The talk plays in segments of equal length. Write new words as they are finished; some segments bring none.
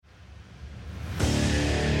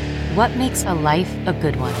What makes a life a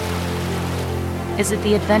good one? Is it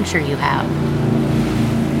the adventure you have?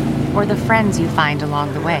 Or the friends you find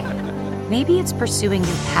along the way? Maybe it's pursuing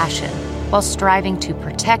your passion while striving to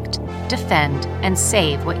protect, defend, and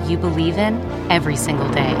save what you believe in every single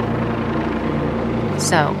day.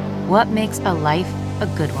 So, what makes a life a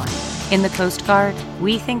good one? In the Coast Guard,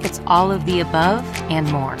 we think it's all of the above and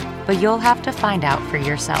more, but you'll have to find out for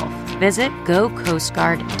yourself. Visit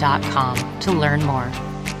gocoastguard.com to learn more.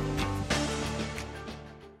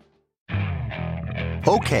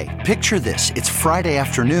 Okay, picture this. It's Friday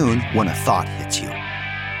afternoon when a thought hits you.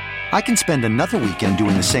 I can spend another weekend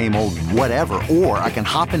doing the same old whatever, or I can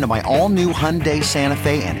hop into my all-new Hyundai Santa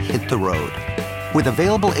Fe and hit the road. With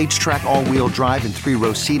available H-Track all-wheel drive and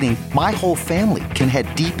 3-row seating, my whole family can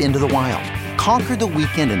head deep into the wild. Conquer the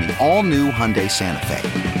weekend in the all-new Hyundai Santa Fe.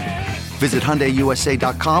 Visit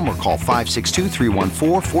HyundaiUSA.com or call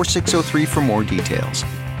 562-314-4603 for more details.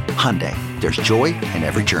 Hyundai, there's joy in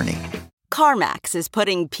every journey. CarMax is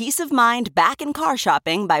putting peace of mind back in car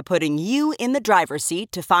shopping by putting you in the driver's seat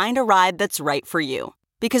to find a ride that's right for you.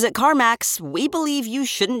 Because at CarMax, we believe you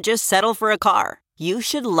shouldn't just settle for a car. You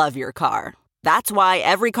should love your car. That's why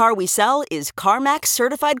every car we sell is CarMax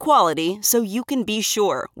certified quality, so you can be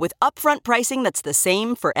sure with upfront pricing that's the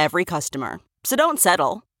same for every customer. So don't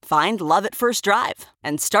settle. Find love at first drive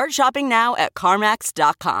and start shopping now at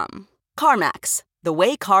CarMax.com. CarMax, the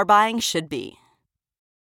way car buying should be.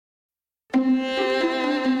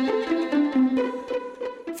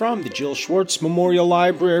 From the Jill Schwartz Memorial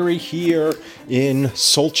Library here in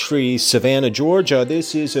sultry Savannah, Georgia,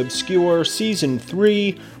 this is Obscure Season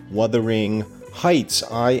 3, Wuthering Heights.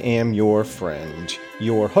 I am your friend,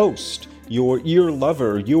 your host, your ear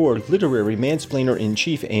lover, your literary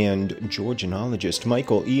mansplainer-in-chief and Georgianologist,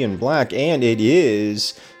 Michael Ian Black, and it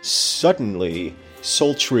is suddenly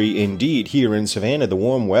sultry indeed here in Savannah. The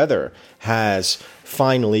warm weather has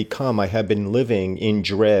finally come. I have been living in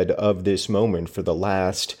dread of this moment for the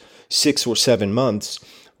last 6 or 7 months,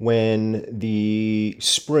 when the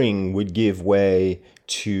spring would give way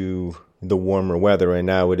to the warmer weather, and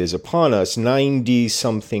now it is upon us.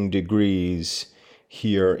 90-something degrees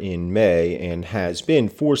here in May, and has been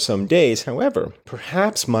for some days. However,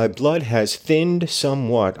 perhaps my blood has thinned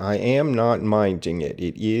somewhat. I am not minding it.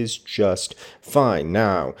 It is just fine.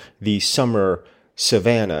 Now, the summer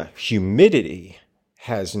Savannah humidity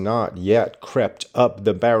has not yet crept up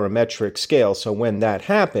the barometric scale, so when that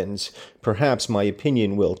happens, perhaps my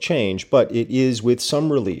opinion will change, but it is with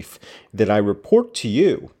some relief that I report to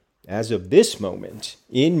you, as of this moment,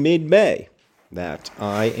 in mid-May, that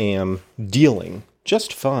I am dealing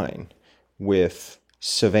just fine with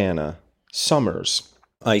Savannah summers.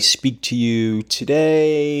 I speak to you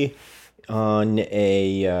today on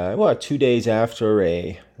 2 days after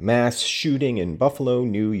a mass shooting in Buffalo,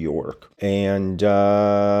 New York. And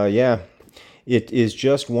it is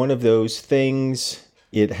just one of those things.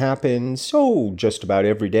 It happens just about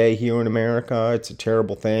every day here in America. It's a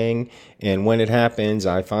terrible thing. And when it happens,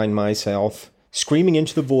 I find myself screaming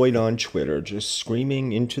into the void on Twitter, just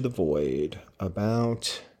screaming into the void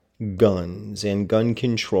about guns and gun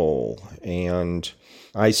control. And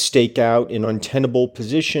I stake out an untenable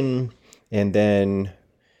position and then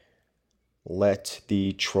let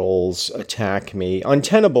the trolls attack me.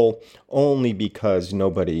 Untenable only because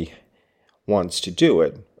nobody wants to do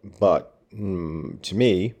it, but to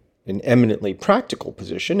me, an eminently practical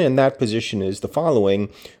position, and that position is the following: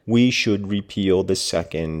 we should repeal the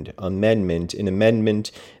Second Amendment, an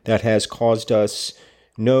amendment that has caused us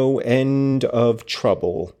no end of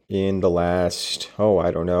trouble in the last,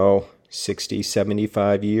 60,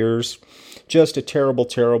 75 years. Just a terrible,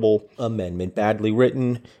 terrible amendment, badly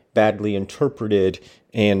written, badly interpreted,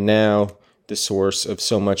 and now the source of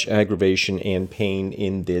so much aggravation and pain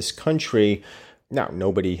in this country. Now,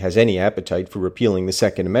 nobody has any appetite for repealing the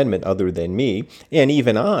Second Amendment other than me, and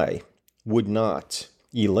even I would not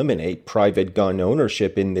eliminate private gun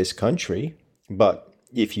ownership in this country. But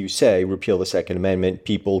if you say repeal the Second Amendment,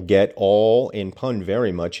 people get all, and pun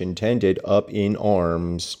very much intended, up in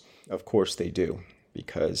arms. Of course they do,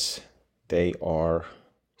 because they are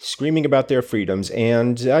screaming about their freedoms,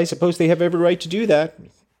 and I suppose they have every right to do that.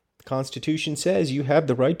 The Constitution says you have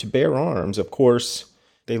the right to bear arms. Of course,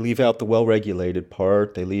 they leave out the well-regulated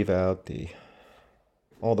part. They leave out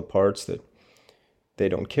all the parts that they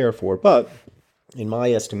don't care for. But in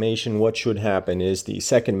my estimation, what should happen is the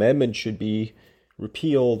Second Amendment should be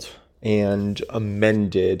repealed and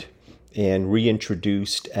amended and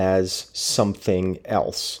reintroduced as something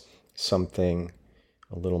else, something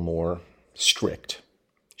a little more strict,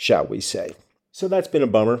 shall we say. So that's been a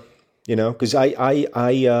bummer, because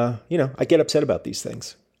I get upset about these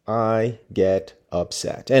things. I get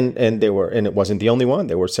upset. And it wasn't the only one.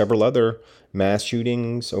 There were several other mass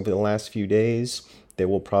shootings over the last few days. There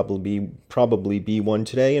will probably be one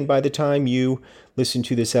today. And by the time you listen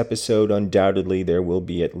to this episode, undoubtedly there will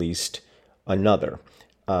be at least another.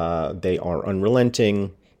 They are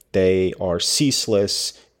unrelenting. They are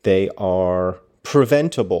ceaseless. They are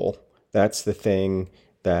preventable. That's the thing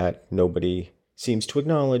that nobody seems to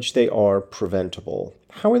acknowledge. They are preventable.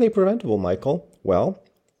 How are they preventable, Michael? Well,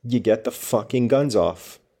 you get the fucking guns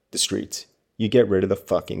off the streets. You get rid of the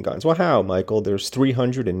fucking guns. Well, how, Michael? There's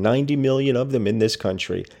 390 million of them in this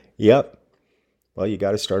country. Yep. Well, you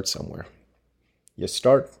got to start somewhere. You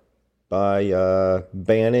start by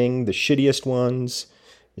banning the shittiest ones.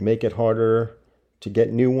 You make it harder to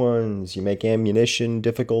get new ones. You make ammunition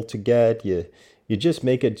difficult to get. You just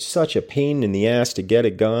make it such a pain in the ass to get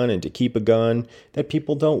a gun and to keep a gun that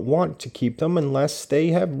people don't want to keep them unless they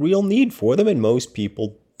have real need for them, and most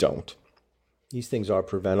people don't. These things are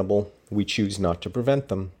preventable. We choose not to prevent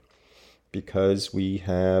them because we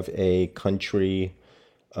have a country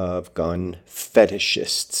of gun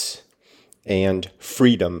fetishists and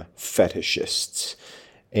freedom fetishists.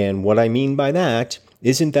 And what I mean by that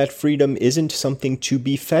isn't that freedom isn't something to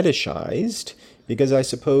be fetishized, because I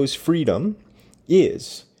suppose freedom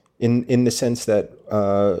is, in the sense that,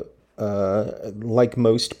 like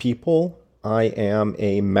most people, I am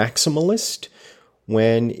a maximalist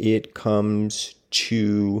when it comes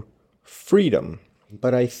to freedom.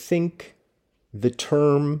 But I think the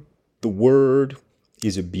word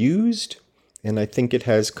is abused, and I think it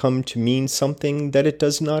has come to mean something that it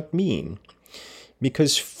does not mean.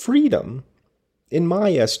 Because freedom, in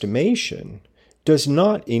my estimation, does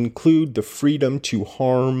not include the freedom to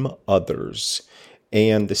harm others.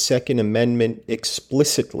 And the Second Amendment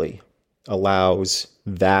explicitly allows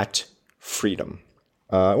that freedom.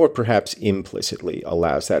 Or perhaps implicitly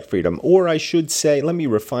allows that freedom. Or I should say, let me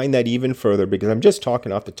refine that even further, because I'm just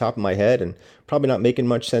talking off the top of my head and probably not making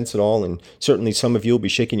much sense at all. And certainly some of you will be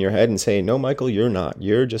shaking your head and saying, no, Michael, you're not.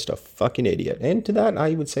 You're just a fucking idiot. And to that,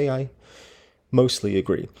 I would say I mostly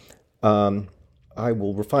agree. I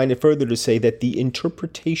will refine it further to say that the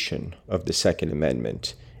interpretation of the Second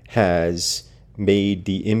Amendment has made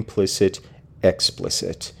the implicit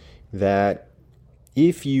explicit. That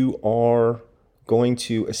if you are going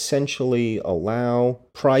to essentially allow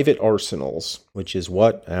private arsenals, which is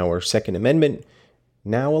what our Second Amendment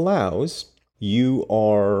now allows, you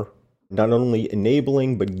are not only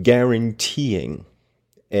enabling but guaranteeing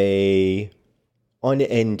a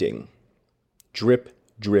unending drip,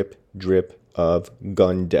 drip, drip of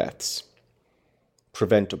gun deaths.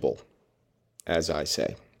 Preventable, as I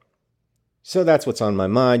say. So that's what's on my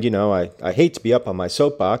mind. I hate to be up on my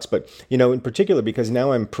soapbox, but, in particular because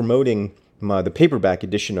now I'm promoting the paperback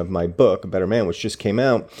edition of my book, A Better Man, which just came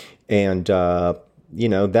out. And,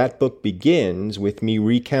 that book begins with me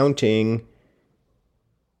recounting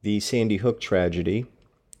the Sandy Hook tragedy.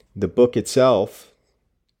 The book itself,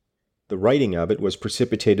 the writing of it, was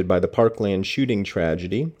precipitated by the Parkland shooting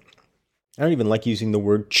tragedy. I don't even like using the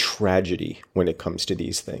word tragedy when it comes to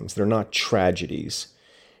these things. They're not tragedies.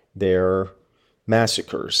 They're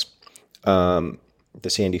massacres. The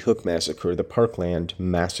Sandy Hook massacre, the Parkland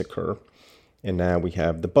massacre, and now we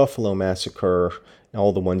have the Buffalo massacre,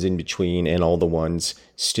 all the ones in between, and all the ones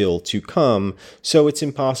still to come. So it's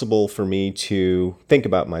impossible for me to think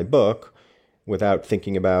about my book without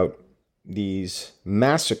thinking about these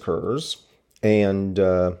massacres. And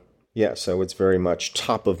so it's very much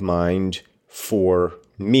top of mind for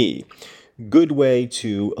me. Good way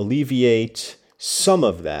to alleviate some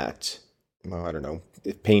of that, well, I don't know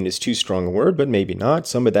if pain is too strong a word, but maybe not.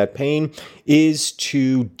 Some of that pain is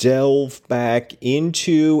to delve back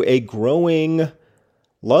into a growing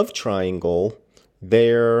love triangle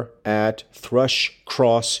there at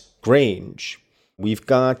Thrushcross Grange. We've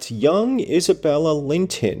got young Isabella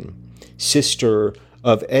Linton, sister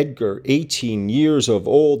of Edgar, 18 years of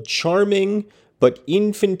old, charming but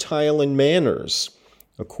infantile in manners,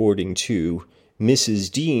 according to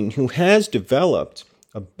Mrs. Dean, who has developed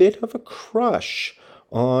a bit of a crush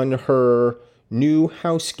on her new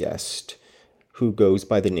house guest, who goes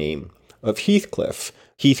by the name of Heathcliff.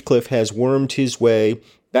 Heathcliff has wormed his way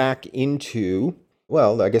back into,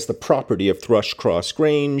 well, I guess the property of Thrushcross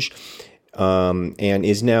Grange, and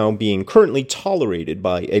is now being currently tolerated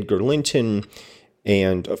by Edgar Linton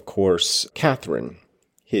and, of course, Catherine,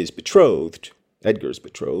 his betrothed. Edgar's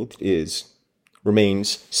betrothed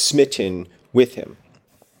remains smitten with him.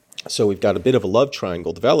 So we've got a bit of a love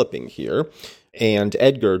triangle developing here. And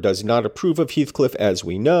Edgar does not approve of Heathcliff, as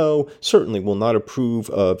we know, certainly will not approve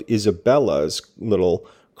of Isabella's little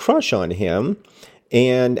crush on him.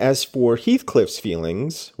 And as for Heathcliff's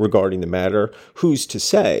feelings regarding the matter, who's to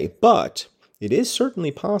say? But it is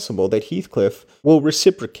certainly possible that Heathcliff will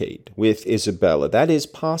reciprocate with Isabella. That is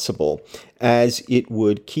possible, as it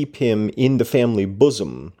would keep him in the family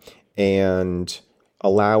bosom and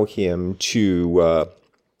allow him to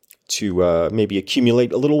maybe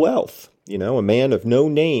accumulate a little wealth. You know, a man of no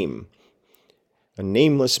name, a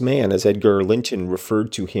nameless man, as Edgar Linton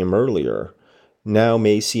referred to him earlier, now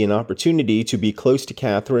may see an opportunity to be close to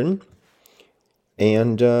Catherine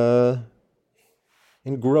and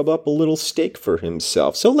grub up a little steak for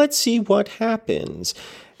himself. So let's see what happens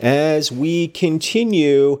as we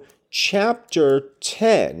continue Chapter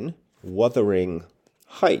 10, Wuthering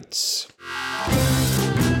Heights.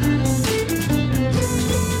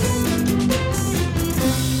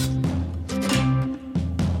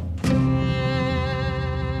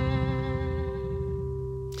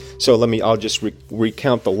 So I'll just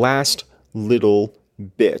recount the last little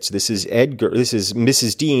bits. This is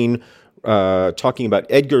Mrs. Dean talking about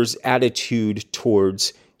Edgar's attitude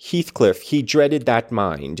towards Heathcliff. He dreaded that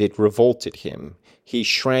mind. It revolted him. He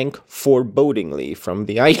shrank forebodingly from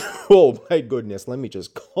the idea. Oh my goodness, let me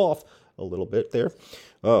just cough a little bit there.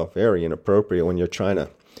 Oh, very inappropriate when you're trying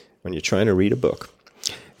to read a book.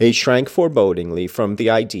 He shrank forebodingly from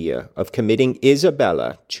the idea of committing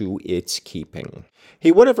Isabella to its keeping.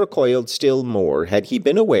 He would have recoiled still more had he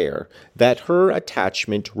been aware that her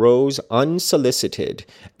attachment rose unsolicited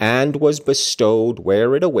and was bestowed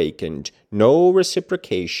where it awakened no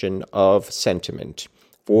reciprocation of sentiment.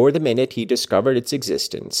 For the minute he discovered its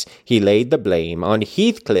existence, he laid the blame on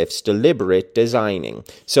Heathcliff's deliberate designing.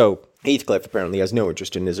 So Heathcliff apparently has no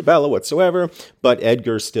interest in Isabella whatsoever, but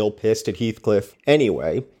Edgar's still pissed at Heathcliff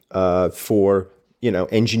anyway for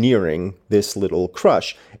engineering this little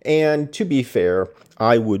crush. And to be fair,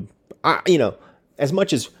 as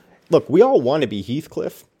much as, look, we all want to be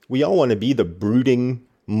Heathcliff. We all want to be the brooding,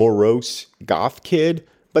 morose goth kid.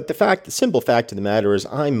 But the simple fact of the matter is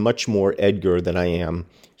I'm much more Edgar than I am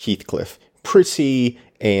Heathcliff. Prissy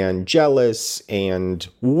and jealous and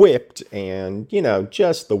whipped and,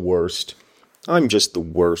 just the worst. I'm just the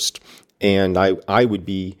worst. And I would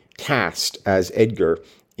be cast as Edgar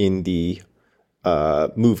in the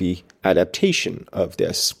movie adaptation of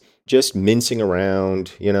this. Just mincing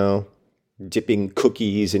around, dipping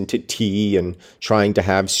cookies into tea and trying to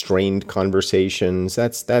have strained conversations.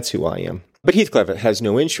 That's who I am. But Heathcliff has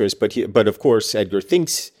no interest. But of course, Edgar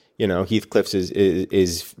thinks, Heathcliff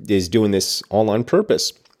is doing this all on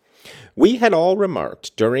purpose. We had all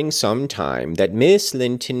remarked during some time that Miss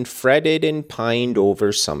Linton fretted and pined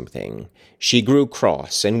over something. She grew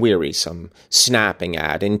cross and wearisome, snapping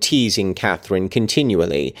at and teasing Catherine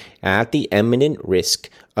continually, at the imminent risk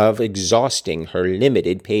of exhausting her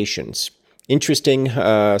limited patience. Interesting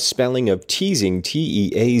spelling of teasing,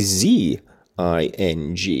 Teazing.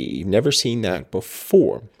 Never seen that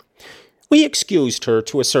before. We excused her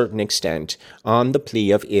to a certain extent on the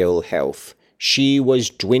plea of ill health. She was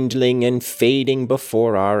dwindling and fading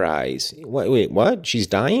before our eyes. Wait, what? She's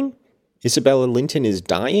dying? Isabella Linton is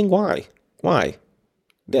dying? Why?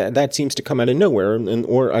 That seems to come out of nowhere,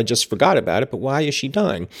 or I just forgot about it, but why is she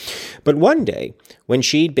dying? But one day, when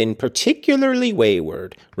she'd been particularly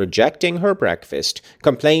wayward, rejecting her breakfast,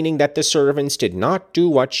 complaining that the servants did not do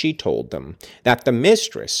what she told them, that the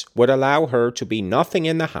mistress would allow her to be nothing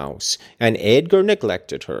in the house, and Edgar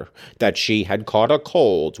neglected her, that she had caught a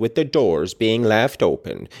cold with the doors being left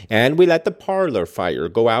open, and we let the parlor fire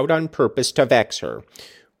go out on purpose to vex her,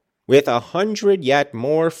 with 100 yet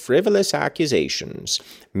more frivolous accusations,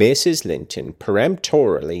 Mrs. Linton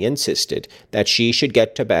peremptorily insisted that she should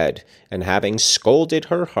get to bed, and having scolded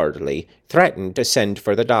her heartily, threatened to send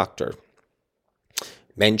for the doctor.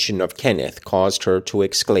 Mention of Kenneth caused her to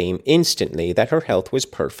exclaim instantly that her health was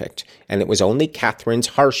perfect, and it was only Catherine's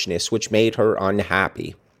harshness which made her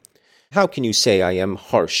unhappy. "How can you say I am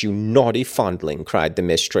harsh, you naughty fondling?" cried the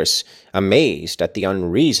mistress, amazed at the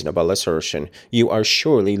unreasonable assertion. "You are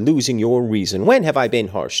surely losing your reason. When have I been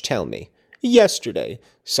harsh? Tell me." "Yesterday,"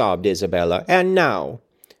 sobbed Isabella. "And now?"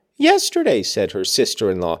 "Yesterday," said her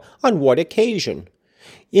sister-in-law. "On what occasion?"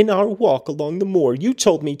 "In our walk along the moor, you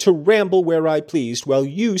told me to ramble where I pleased, while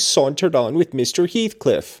you sauntered on with Mr.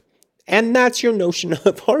 Heathcliff." "And that's your notion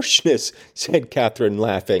of harshness," said Catherine,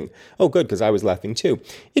 laughing. Oh, good, because I was laughing too.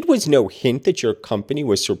 "It was no hint that your company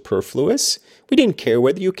was superfluous. We didn't care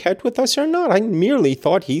whether you kept with us or not. I merely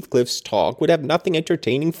thought Heathcliff's talk would have nothing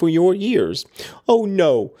entertaining for your ears." "Oh,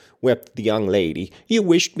 no," wept the young lady. "You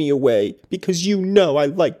wished me away, because you know I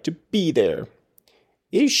like to be there."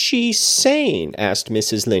 "Is she sane?" asked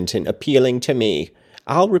Mrs. Linton, appealing to me.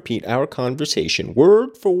 I'll repeat our conversation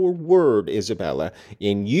word for word, Isabella,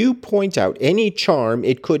 and you point out any charm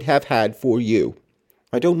it could have had for you.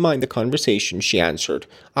 I don't mind the conversation, she answered.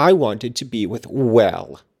 I wanted to be with,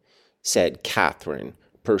 well, said Catherine,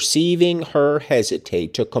 perceiving her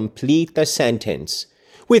hesitate to complete the sentence.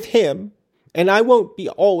 With him, and I won't be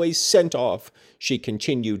always sent off, she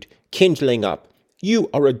continued, kindling up. You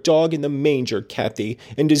are a dog in the manger, Cathy,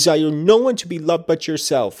 and desire no one to be loved but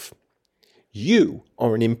yourself. You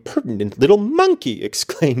are an impertinent little monkey,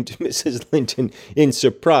 exclaimed Mrs. Linton in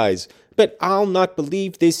surprise. But I'll not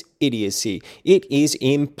believe this idiocy. It is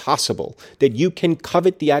impossible that you can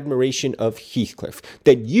covet the admiration of Heathcliff,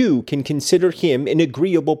 that you can consider him an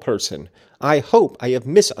agreeable person. I hope I have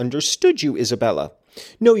misunderstood you, Isabella.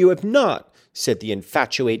 No, you have not, said the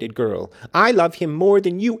infatuated girl. I love him more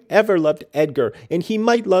than you ever loved Edgar, and he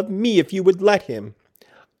might love me if you would let him.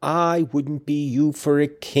 I wouldn't be you for a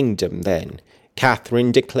kingdom, then,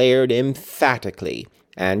 Catherine declared emphatically,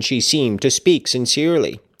 and she seemed to speak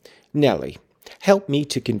sincerely. Nellie, help me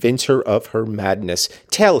to convince her of her madness.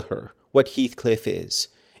 Tell her what Heathcliff is.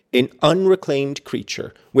 An unreclaimed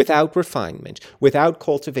creature, without refinement, without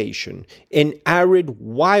cultivation, an arid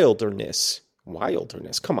wilderness.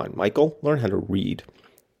 Wilderness. Come on, Michael, learn how to read.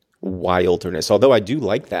 Wilderness, although I do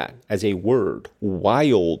like that as a word.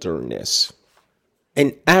 Wilderness.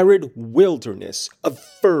 An arid wilderness of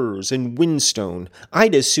firs and whinstone.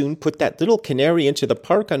 I'd as soon put that little canary into the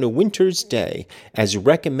park on a winter's day as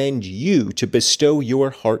recommend you to bestow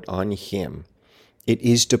your heart on him. It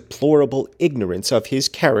is deplorable ignorance of his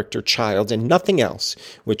character, child, and nothing else,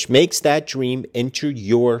 which makes that dream enter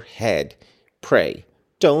your head. Pray,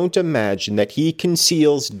 don't imagine that he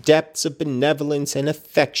conceals depths of benevolence and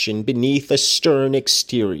affection beneath a stern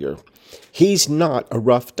exterior. He's not a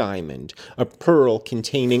rough diamond, a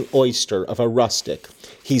pearl-containing oyster of a rustic.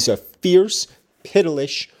 He's a fierce,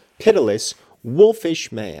 pitiless,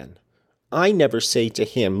 wolfish man. I never say to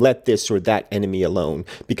him, let this or that enemy alone,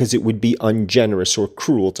 because it would be ungenerous or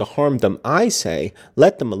cruel to harm them. I say,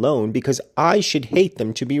 let them alone, because I should hate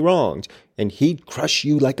them to be wronged, and he'd crush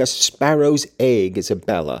you like a sparrow's egg,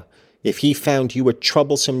 Isabella, if he found you a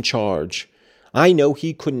troublesome charge. I know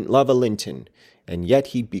he couldn't love a Linton, and yet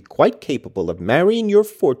he'd be quite capable of marrying your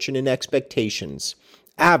fortune and expectations.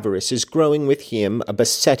 Avarice is growing with him a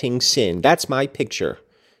besetting sin. That's my picture.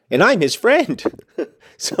 And I'm his friend.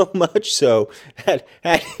 So much so that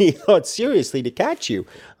had he thought seriously to catch you,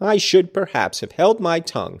 I should perhaps have held my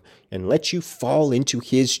tongue and let you fall into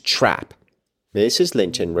his trap. Mrs.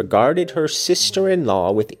 Linton regarded her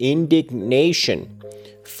sister-in-law with indignation.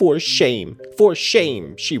 For shame,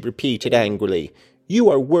 she repeated angrily. You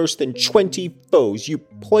are worse than 20 foes, you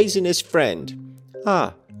poisonous friend.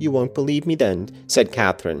 Ah, you won't believe me then, said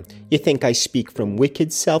Catherine. You think I speak from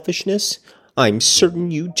wicked selfishness? I'm certain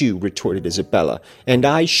you do, retorted Isabella, and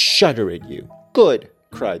I shudder at you. Good,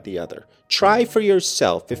 cried the other. Try for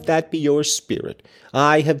yourself, if that be your spirit.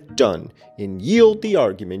 I have done, and yield the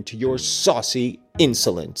argument to your saucy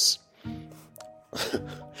insolence.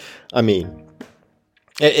 I mean,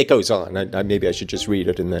 it goes on. Maybe I should just read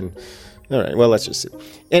it and then... All right, well, let's just see.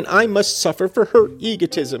 And I must suffer for her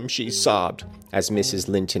egotism, she sobbed, as Mrs.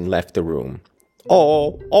 Linton left the room.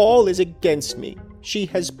 All is against me. She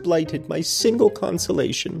has blighted my single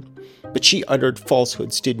consolation. But she uttered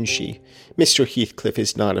falsehoods, didn't she? Mr. Heathcliff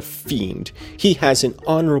is not a fiend. He has an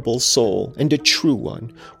honorable soul, and a true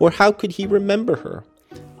one, or how could he remember her?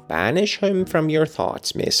 Banish him from your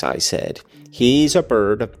thoughts, miss, I said. He's a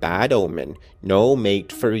bird of bad omen, no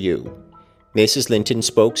mate for you. Mrs. Linton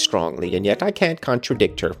spoke strongly, and yet I can't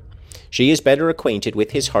contradict her. She is better acquainted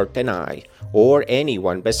with his heart than I, or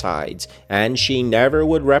anyone besides, and she never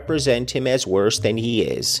would represent him as worse than he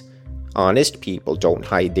is. Honest people don't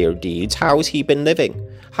hide their deeds. How's he been living?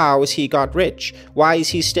 How's he got rich? Why is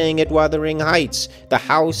he staying at Wuthering Heights, the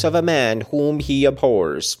house of a man whom he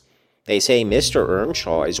abhors? They say Mr.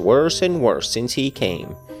 Earnshaw is worse and worse since he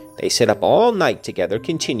came. They sit up all night together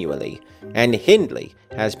continually, and Hindley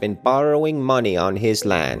has been borrowing money on his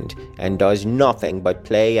land, and does nothing but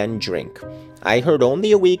play and drink. I heard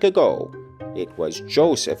only a week ago. It was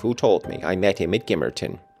Joseph who told me. I met him at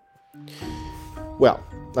Gimmerton. Well,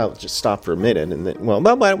 I'll just stop for a minute, and then,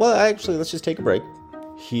 well, actually, let's just take a break.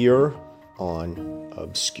 Here on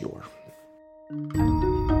Obscure.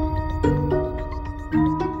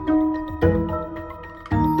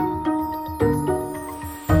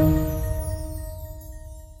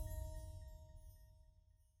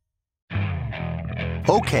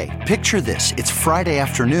 Okay, picture this. It's Friday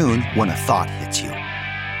afternoon when a thought hits you.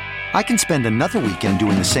 I can spend another weekend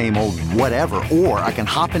doing the same old whatever, or I can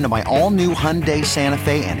hop into my all-new Hyundai Santa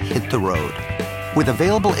Fe and hit the road. With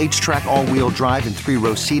available H-Track all-wheel drive and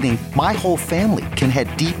 3-row seating, my whole family can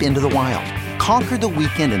head deep into the wild. Conquer the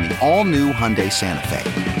weekend in the all-new Hyundai Santa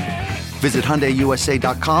Fe. Visit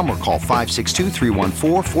HyundaiUSA.com or call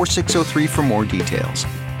 562-314-4603 for more details.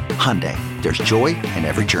 Hyundai, there's joy in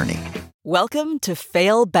every journey. Welcome to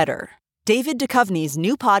Fail Better, David Duchovny's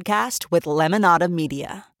new podcast with Lemonada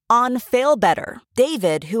Media. On Fail Better,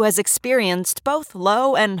 David, who has experienced both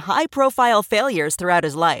low and high-profile failures throughout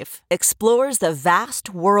his life, explores the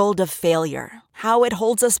vast world of failure, how it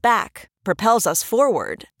holds us back, propels us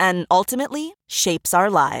forward, and ultimately shapes our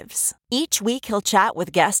lives. Each week he'll chat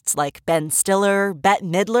with guests like Ben Stiller, Bette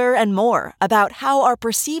Midler, and more about how our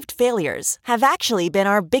perceived failures have actually been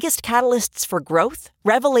our biggest catalysts for growth,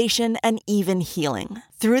 revelation, and even healing.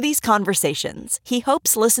 Through these conversations, he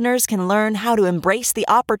hopes listeners can learn how to embrace the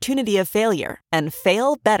opportunity of failure and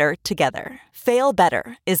fail better together. Fail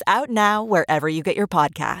Better is out now wherever you get your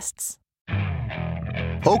podcasts.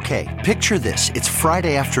 Okay, picture this. It's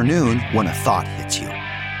Friday afternoon when a thought hits you.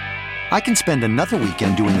 I can spend another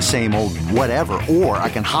weekend doing the same old whatever, or I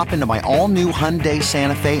can hop into my all-new Hyundai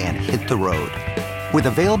Santa Fe and hit the road. With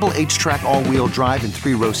available H-Track all-wheel drive and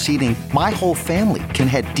 3-row seating, my whole family can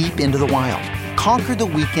head deep into the wild. Conquer the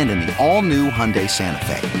weekend in the all-new Hyundai Santa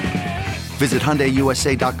Fe. Visit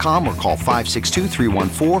HyundaiUSA.com or call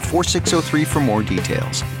 562-314-4603 for more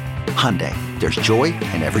details. Hyundai, there's joy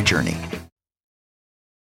in every journey.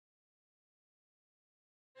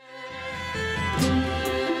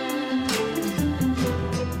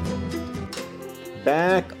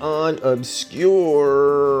 Back on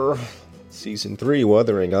Obscure. Season 3,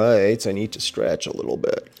 Wuthering Heights. I need to stretch a little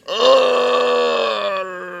bit.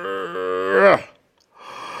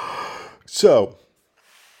 So,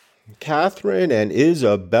 Catherine and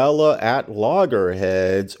Isabella at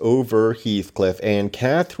loggerheads over Heathcliff, and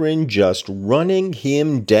Catherine just running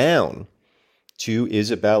him down to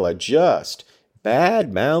Isabella, just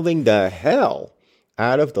bad-mouthing the hell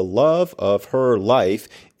out of the love of her life,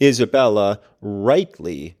 Isabella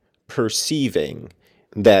rightly perceiving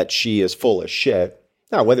that she is full of shit.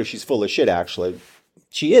 Now, whether she's full of shit, actually,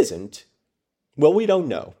 she isn't. Well, we don't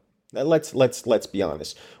know. Let's be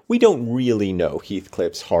honest. We don't really know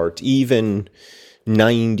Heathcliff's heart, even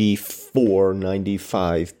 94,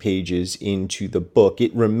 95 pages into the book.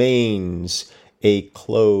 It remains a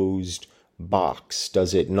closed box,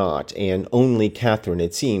 does it not? And only Catherine,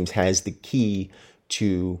 it seems, has the key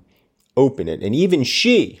to open it. And even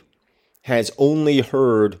she has only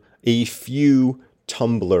heard a few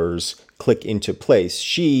tumblers click into place.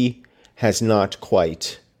 She has not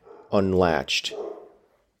quite unlatched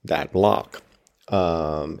that lock.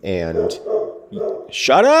 And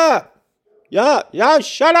shut up! Yeah,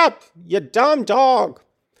 shut up, you dumb dog!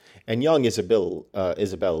 And young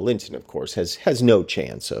Isabella Linton, of course, has no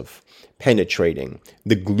chance of penetrating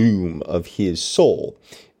the gloom of his soul.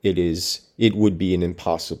 It would be an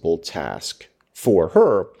impossible task for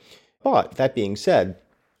her. But that being said,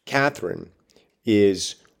 Catherine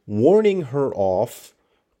is warning her off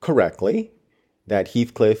correctly that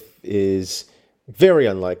Heathcliff is very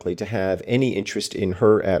unlikely to have any interest in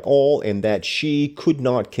her at all, and that she could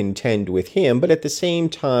not contend with him. But at the same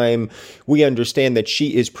time, we understand that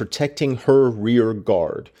she is protecting her rear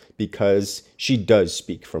guard because she does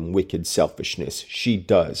speak from wicked selfishness. She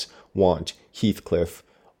does want Heathcliff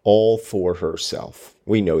all for herself.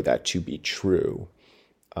 We know that to be true.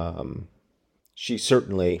 She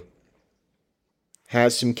certainly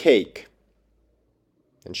has some cake,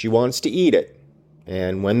 and she wants to eat it.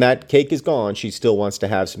 And when that cake is gone, she still wants to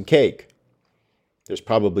have some cake. There's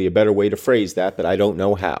probably a better way to phrase that, but I don't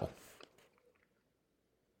know how.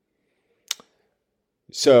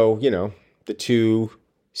 So, the two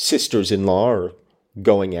sisters-in-law are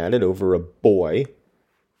going at it over a boy.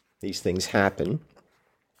 These things happen.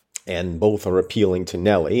 And both are appealing to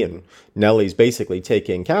Nellie, and Nellie's basically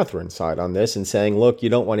taking Catherine's side on this and saying, look, you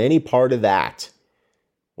don't want any part of that.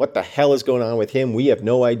 What the hell is going on with him? We have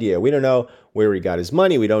no idea. We don't know where he got his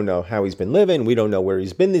money. We don't know how he's been living. We don't know where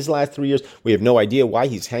he's been these last 3 years. We have no idea why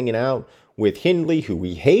he's hanging out with Hindley, who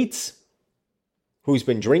he hates, who's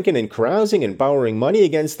been drinking and carousing and borrowing money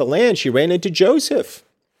against the land. She ran into Joseph.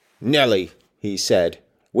 Nellie, he said,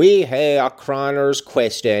 we hae a croner's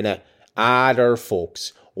question other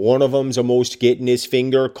folks. One of 'em's almost getting his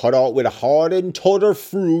finger cut out with a hardened tudder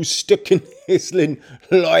fruit sticking whistling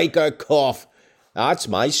like a cough. That's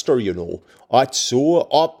Meister, It's so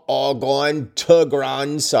up gone to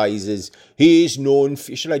grand sizes. He's known...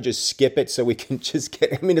 Should I just skip it so we can just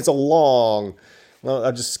get... it's a long... Well,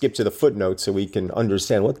 I'll just skip to the footnote so we can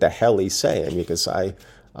understand what the hell he's saying, because I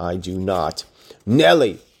do not.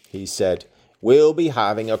 Nellie, he said, We'll be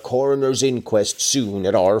having a coroner's inquest soon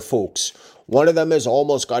at our folks. One of them has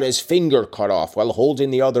almost got his finger cut off while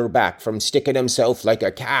holding the other back from sticking himself like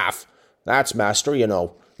a calf. That's master, you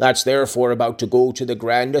know. That's therefore about to go to the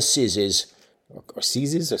grand assizes.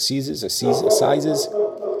 Assizes?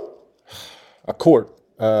 A court.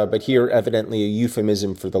 But here, evidently, a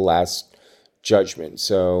euphemism for the last judgment.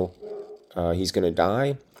 So, he's going to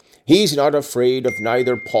die. He's not afraid of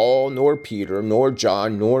neither Paul, nor Peter, nor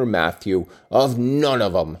John, nor Matthew, of none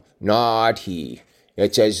of 'em, not he.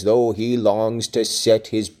 It's as though he longs to set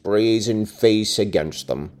his brazen face against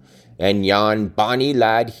them. And yon bonny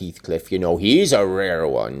lad Heathcliff, you know, he's a rare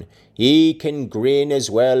one. He can grin as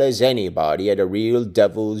well as anybody at a real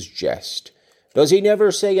devil's jest. Does he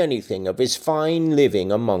never say anything of his fine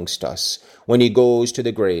living amongst us when he goes to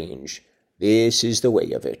the Grange? This is the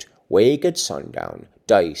way of it. Wake at sundown,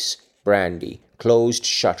 dice, brandy, closed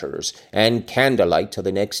shutters, and candlelight till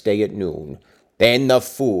the next day at noon. Then the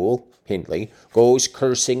fool, Hindley, goes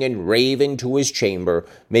cursing and raving to his chamber,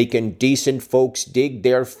 making decent folks dig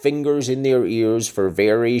their fingers in their ears for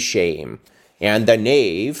very shame. And the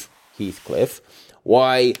knave, Heathcliff,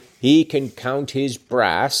 why, he can count his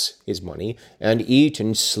brass, his money, and eat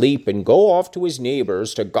and sleep and go off to his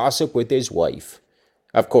neighbours to gossip with his wife.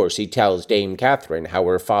 Of course, he tells Dame Catherine how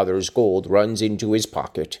her father's gold runs into his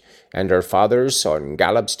pocket, and her father's son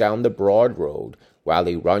gallops down the broad road while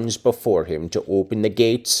he runs before him to open the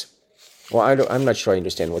gates. Well, I'm not sure I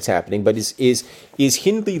understand what's happening, but is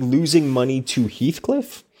Hindley losing money to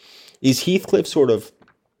Heathcliff? Is Heathcliff sort of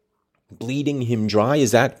bleeding him dry?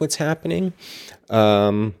 Is that what's happening?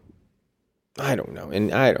 I don't know,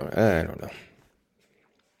 and I don't know.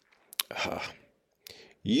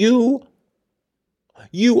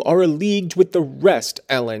 You are leagued with the rest,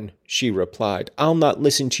 Ellen, she replied. I'll not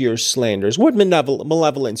listen to your slanders. What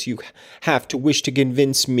malevolence you have to wish to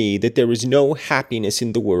convince me that there is no happiness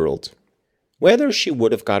in the world. Whether she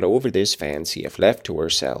would have got over this fancy if left to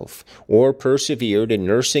herself, or persevered in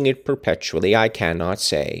nursing it perpetually, I cannot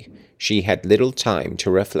say. She had little time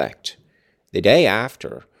to reflect. The day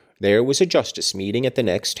after, there was a justice meeting at the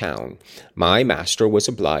next town. My master was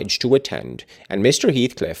obliged to attend, and Mr.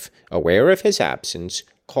 Heathcliff, aware of his absence,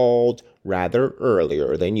 called rather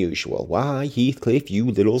earlier than usual. Why, Heathcliff, you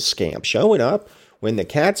little scamp, showing up when the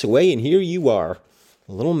cat's away, and here you are,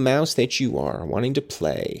 a little mouse that you are, wanting to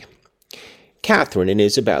play. Catherine and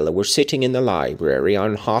Isabella were sitting in the library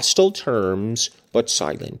on hostile terms, but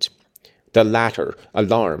silent. The latter,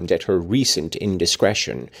 alarmed at her recent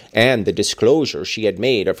indiscretion, and the disclosure she had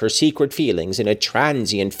made of her secret feelings in a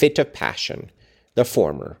transient fit of passion. The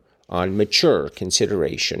former, on mature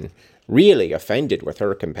consideration, really offended with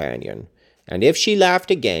her companion, and if she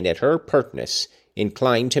laughed again at her pertness,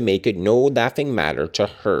 inclined to make it no laughing matter to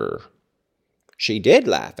her. She did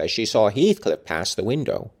laugh as she saw Heathcliff pass the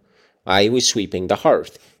window. I was sweeping the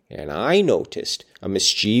hearth, and I noticed a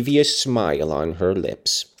mischievous smile on her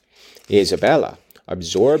lips. Isabella,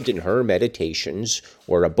 absorbed in her meditations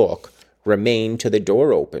or a book, remained till the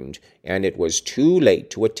door opened, and it was too late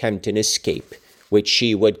to attempt an escape, which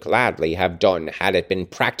she would gladly have done had it been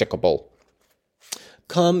practicable.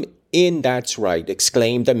 Come in, that's right,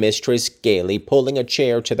 exclaimed the mistress gaily, pulling a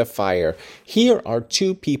chair to the fire. Here are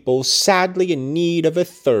two people sadly in need of a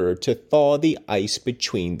third to thaw the ice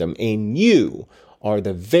between them, and you are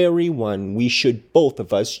the very one we should both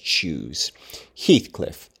of us choose.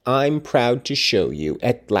 Heathcliff, I'm proud to show you,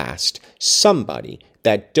 at last, somebody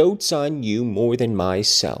that dotes on you more than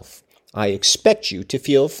myself. I expect you to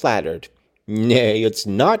feel flattered. Nay, it's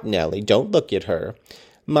not Nelly, don't look at her.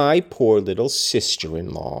 My poor little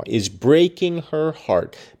sister-in-law is breaking her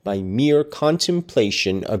heart by mere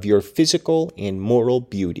contemplation of your physical and moral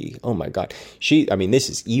beauty. Oh, my God. This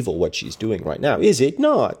is evil what she's doing right now, is it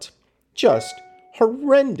not? Just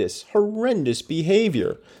horrendous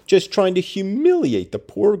behavior. Just trying to humiliate the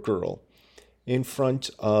poor girl in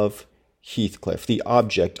front of Heathcliff, the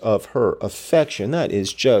object of her affection. That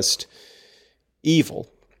is just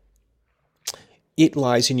evil. It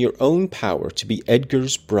lies in your own power to be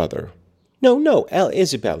Edgar's brother. No,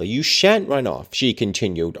 Isabella, you shan't run off, she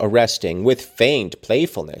continued, arresting, with feigned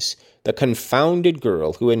playfulness, the confounded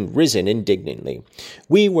girl who had risen indignantly.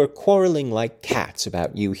 We were quarrelling like cats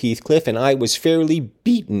about you, Heathcliff, and I was fairly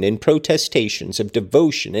beaten in protestations of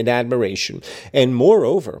devotion and admiration. And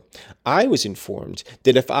moreover, I was informed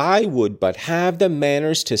that if I would but have the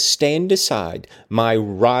manners to stand aside, my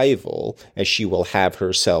rival, as she will have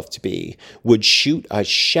herself to be, would shoot a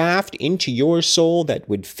shaft into your soul that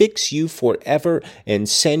would fix you forever and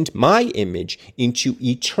send my image into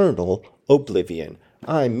eternal oblivion.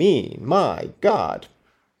 My God,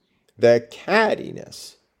 the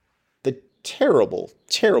cattiness, the Terrible,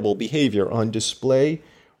 terrible behavior on display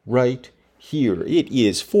right here. It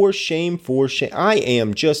is for shame, for shame. I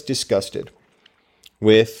am just disgusted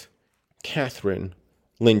with Catherine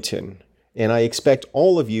Linton, and I expect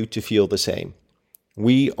all of you to feel the same.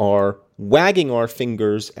 We are wagging our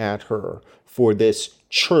fingers at her for this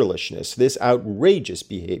churlishness, this outrageous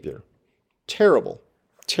behavior. Terrible,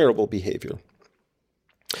 terrible behavior.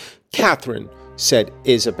 Catherine, said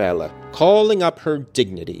Isabella, calling up her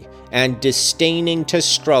dignity and disdaining to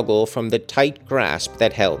struggle from the tight grasp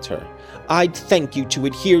that held her, I'd thank you to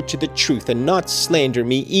adhere to the truth and not slander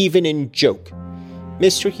me even in joke.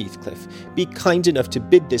 Mr. Heathcliff, be kind enough to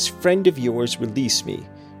bid this friend of yours release me.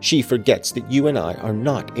 She forgets that you and I are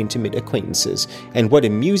not intimate acquaintances, and what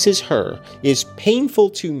amuses her is painful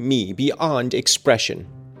to me beyond expression.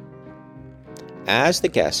 As the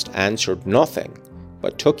guest answered nothing,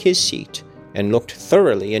 but took his seat and looked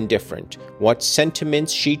thoroughly indifferent what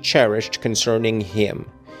sentiments she cherished concerning him,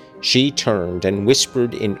 she turned and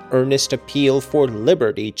whispered in earnest appeal for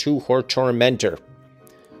liberty to her tormentor.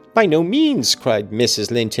 By no means, cried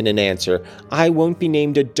Mrs. Linton in answer. I won't be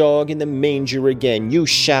named a dog in the manger again. You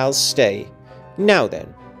shall stay. Now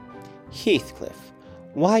then, Heathcliff,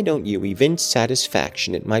 why don't you evince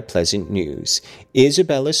satisfaction at my pleasant news?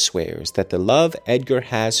 Isabella swears that the love Edgar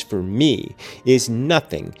has for me is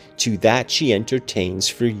nothing to that she entertains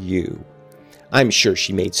for you. I'm sure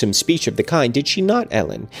she made some speech of the kind, did she not,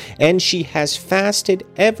 Ellen? And she has fasted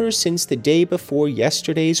ever since the day before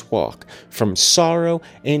yesterday's walk from sorrow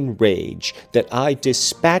and rage that I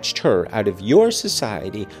dispatched her out of your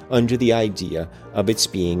society under the idea of its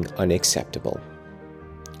being unacceptable.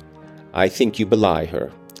 I think you belie her,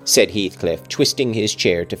 said Heathcliff, twisting his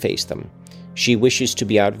chair to face them. She wishes to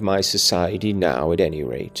be out of my society now, at any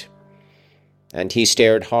rate. And he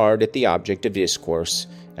stared hard at the object of discourse,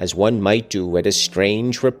 as one might do at a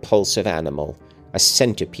strange, repulsive animal, a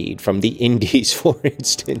centipede from the Indies, for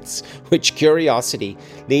instance, which curiosity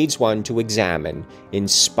leads one to examine in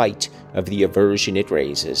spite of the aversion it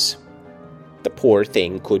raises. The poor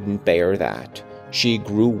thing couldn't bear that. She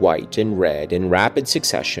grew white and red in rapid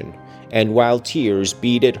succession, and while tears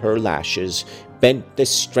beaded her lashes, bent the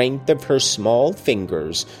strength of her small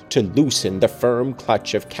fingers to loosen the firm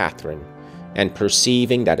clutch of Catherine, and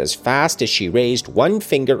perceiving that as fast as she raised one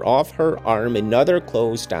finger off her arm another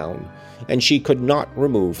closed down, and she could not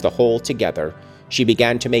remove the whole together, she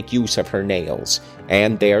began to make use of her nails,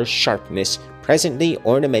 and their sharpness presently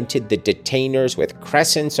ornamented the detainers with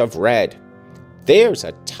crescents of red. "There's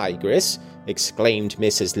a tigress!" exclaimed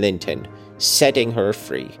Mrs. Linton, setting her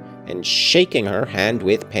free, and shaking her hand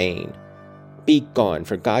with pain. "Be gone,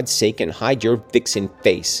 for God's sake, and hide your vixen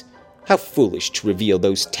face. How foolish to reveal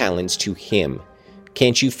those talents to him.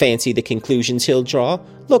 Can't you fancy the conclusions he'll draw?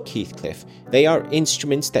 Look, Heathcliff, they are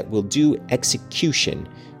instruments that will do execution.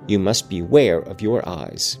 You must beware of your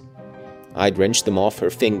eyes." "I'd wrench them off her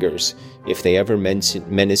fingers, if they ever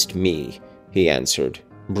menaced me," he answered,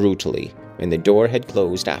 brutally, when the door had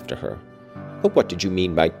closed after her. "But what did you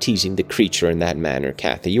mean by teasing the creature in that manner,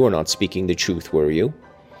 Cathy? You were not speaking the truth, were you?"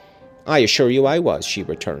 "I assure you I was," she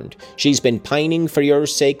returned. "She's been pining for your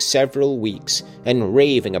sake several weeks, and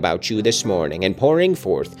raving about you this morning, and pouring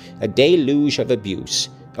forth a deluge of abuse.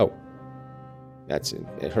 Oh, that's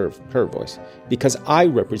her voice. Because I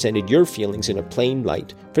represented your feelings in a plain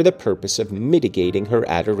light for the purpose of mitigating her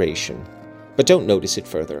adoration. But don't notice it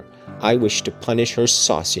further. I wish to punish her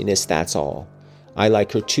sauciness, that's all. I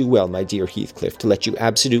like her too well, my dear Heathcliff, to let you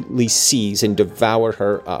absolutely seize and devour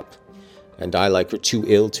her up. And I like her too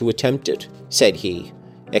ill to attempt it," said he,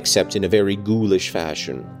 "except in a very ghoulish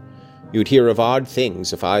fashion. You'd hear of odd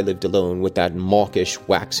things if I lived alone with that mawkish,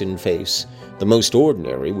 waxen face. The most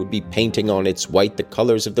ordinary would be painting on its white the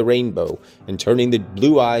colors of the rainbow, and turning the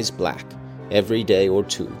blue eyes black. Every day or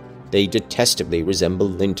two, they detestably resemble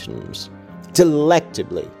Linton's."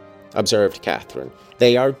 "Delectably," observed Catherine.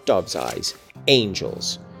 "They are dove's eyes,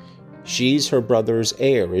 angels." "She's her brother's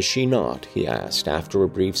heir, is she not?" he asked, after a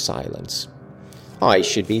brief silence. "I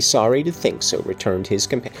should be sorry to think so," returned his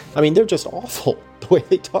companion. I mean, they're just awful, the way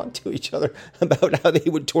they talk to each other about how they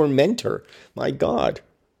would torment her. My God.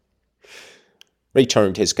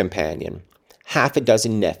 Returned his companion. "Half a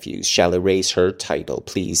dozen nephews shall erase her title,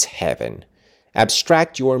 please heaven.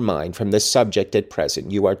 Abstract your mind from the subject at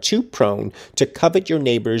present. You are too prone to covet your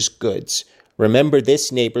neighbor's goods. Remember,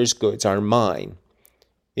 this neighbor's goods are mine."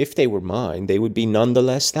 "If they were mine, they would be none the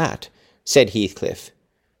less that," said Heathcliff.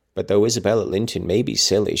 "But though Isabella Linton may be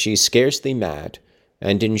silly, she's scarcely mad,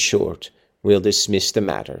 and in short, we'll dismiss the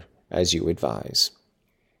matter, as you advise."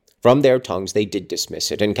 From their tongues they did dismiss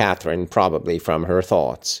it, and Catherine probably from her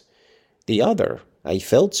thoughts. The other, I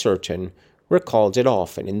felt certain, recalled it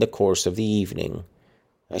often in the course of the evening.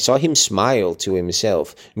 I saw him smile to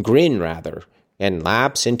himself, grin rather, and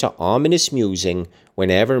lapse into ominous musing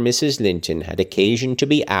whenever Mrs. Linton had occasion to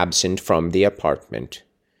be absent from the apartment.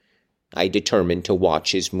 I determined to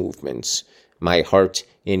watch his movements. My heart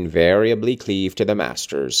invariably cleaved to the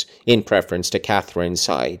master's, in preference to Catherine's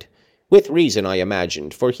side, with reason, I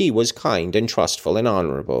imagined, for he was kind and trustful and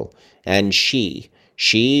honourable, and she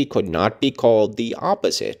could not be called the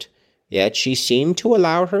opposite, yet she seemed to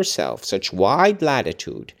allow herself such wide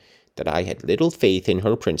latitude that I had little faith in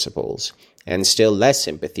her principles, and still less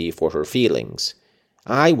sympathy for her feelings.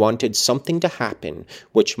 I wanted something to happen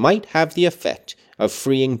which might have the effect of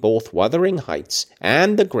freeing both Wuthering Heights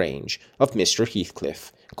and the Grange of Mr.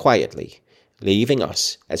 Heathcliff quietly, leaving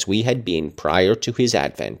us as we had been prior to his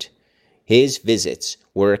advent. His visits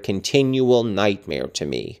were a continual nightmare to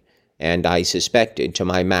me, and I suspected to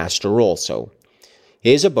my master also.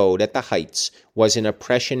 His abode at the Heights was an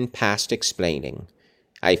oppression past explaining.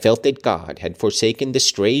 I felt that God had forsaken the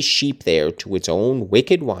stray sheep there to its own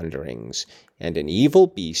wicked wanderings, and an evil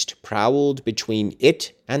beast prowled between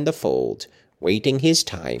it and the fold, waiting his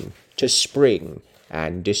time to spring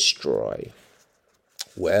and destroy.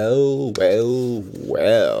 Well.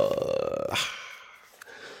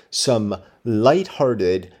 Some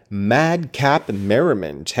light-hearted, madcap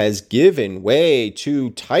merriment has given way to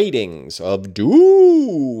tidings of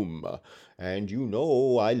doom. And you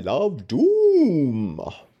know I love doom.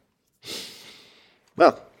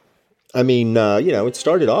 Well, I mean, it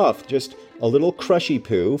started off just a little crushy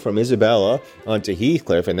poo from Isabella onto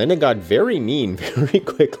Heathcliff, and then it got very mean very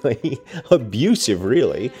quickly, abusive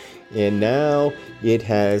really, and now it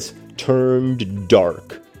has turned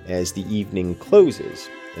dark as the evening closes,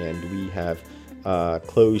 and we have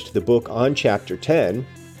closed the book on chapter 10,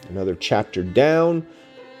 another chapter down,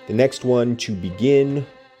 the next one to begin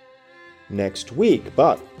next week.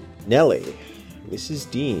 But Nellie, Mrs.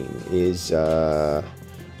 Dean, is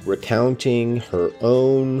recounting her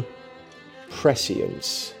own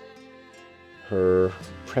prescience, her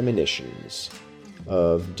premonitions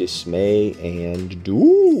of dismay and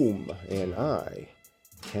doom, and I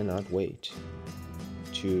cannot wait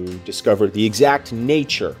to discover the exact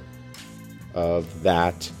nature of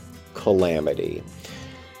that calamity.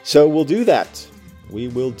 So we'll do that. We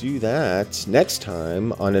will do that next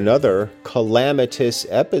time on another calamitous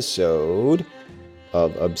episode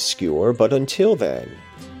of Obscure. But until then,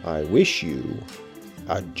 I wish you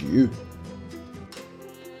adieu.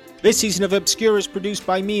 This season of Obscure is produced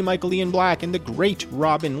by me, Michael Ian Black, and the great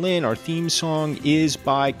Robin Lynn. Our theme song is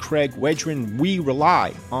by Craig Wedren. We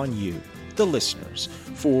rely on you, the listeners,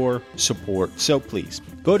 for support. So please,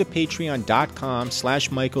 go to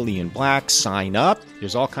patreon.com/Michael Ian Black, sign up.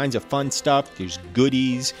 There's all kinds of fun stuff. There's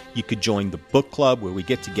goodies. You could join the book club where we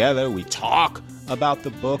get together. We talk about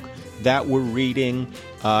the book that we're reading.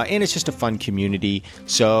 And it's just a fun community.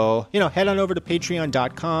 So, head on over to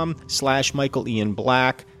patreon.com/Michael Ian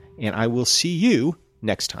Black. And I will see you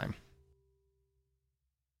next time.